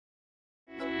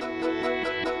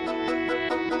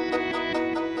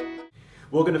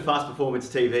Welcome to Fast Performance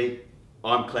TV.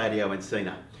 I'm Claudio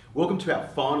Encina. Welcome to our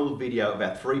final video of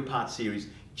our three-part series,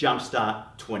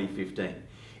 JumpStart 2015.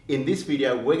 In this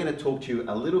video, we're going to talk to you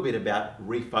a little bit about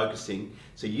refocusing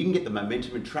so you can get the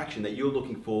momentum and traction that you're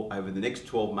looking for over the next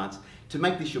 12 months to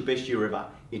make this your best year ever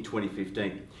in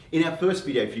 2015. In our first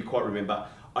video, if you quite remember,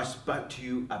 I spoke to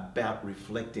you about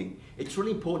reflecting. It's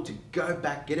really important to go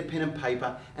back, get a pen and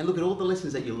paper, and look at all the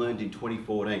lessons that you learned in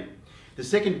 2014. The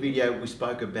second video, we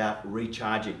spoke about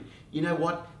recharging. You know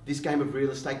what? This game of real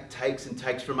estate takes and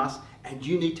takes from us, and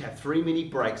you need to have 3 mini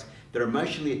breaks that are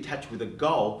emotionally attached with a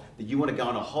goal that you want to go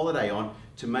on a holiday on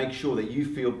to make sure that you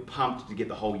feel pumped to get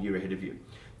the whole year ahead of you.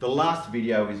 The last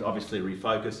video is obviously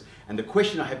refocus, and the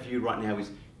question I have for you right now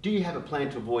is, do you have a plan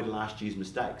to avoid last year's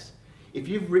mistakes? If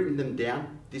you've written them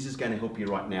down, this is going to help you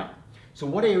right now. So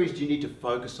what areas do you need to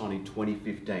focus on in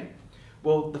 2015?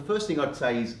 Well, the first thing I'd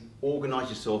say is organize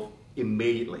yourself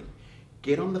immediately.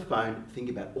 Get on the phone, think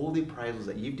about all the appraisals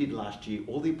that you did last year,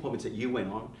 all the appointments that you went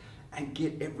on, and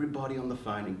get everybody on the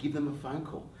phone and give them a phone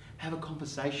call. Have a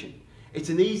conversation. It's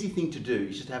an easy thing to do.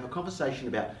 It's just to have a conversation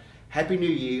about Happy New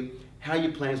Year, how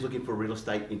your plan's looking for real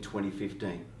estate in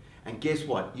 2015. And guess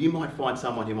what? You might find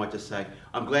someone who might just say,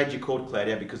 I'm glad you called,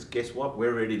 Claudia, because guess what?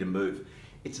 We're ready to move.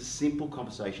 It's a simple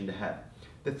conversation to have.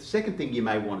 The second thing you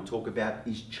may want to talk about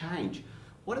is change.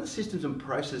 What are the systems and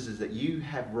processes that you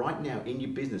have right now in your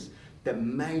business that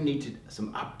may need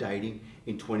some updating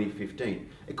in 2015?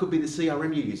 It could be the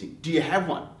CRM you're using. Do you have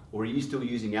one, or are you still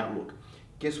using Outlook?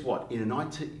 Guess what? In an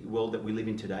IT world that we live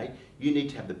in today, you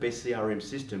need to have the best CRM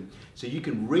system so you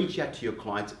can reach out to your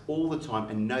clients all the time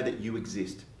and know that you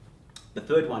exist. The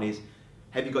third one is,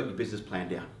 have you got your business plan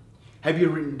down? Have you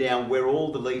written down where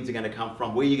all the leads are going to come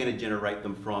from, where you're going to generate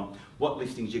them from, what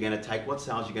listings you're going to take, what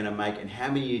sales you're going to make, and how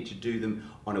many you need to do them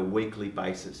on a weekly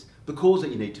basis? The calls that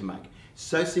you need to make.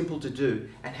 So simple to do,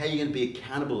 and how you're going to be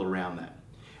accountable around that.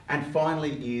 And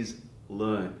finally is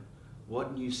learn.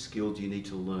 What new skill do you need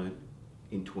to learn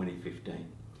in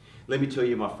 2015? Let me tell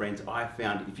you, my friends, I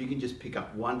found if you can just pick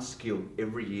up one skill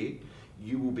every year,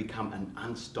 you will become an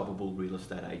unstoppable real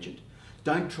estate agent.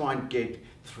 Don't try and get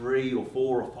 3 or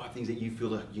 4 or 5 things that you feel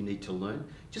like you need to learn.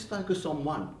 Just focus on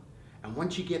one. And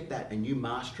once you get that and you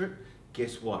master it,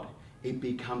 guess what? It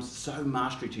becomes so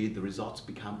mastery to you, the results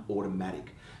become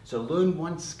automatic. So learn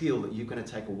one skill that you're going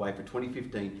to take away for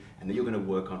 2015 and that you're going to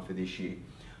work on for this year.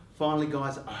 Finally,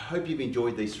 guys, I hope you've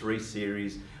enjoyed these 3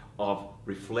 series of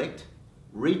reflect,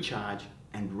 recharge,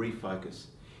 and refocus.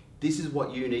 This is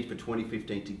what you need for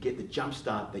 2015 to get the jump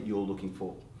start that you're looking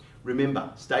for.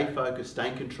 Remember, stay focused, stay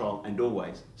in control, and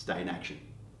always stay in action.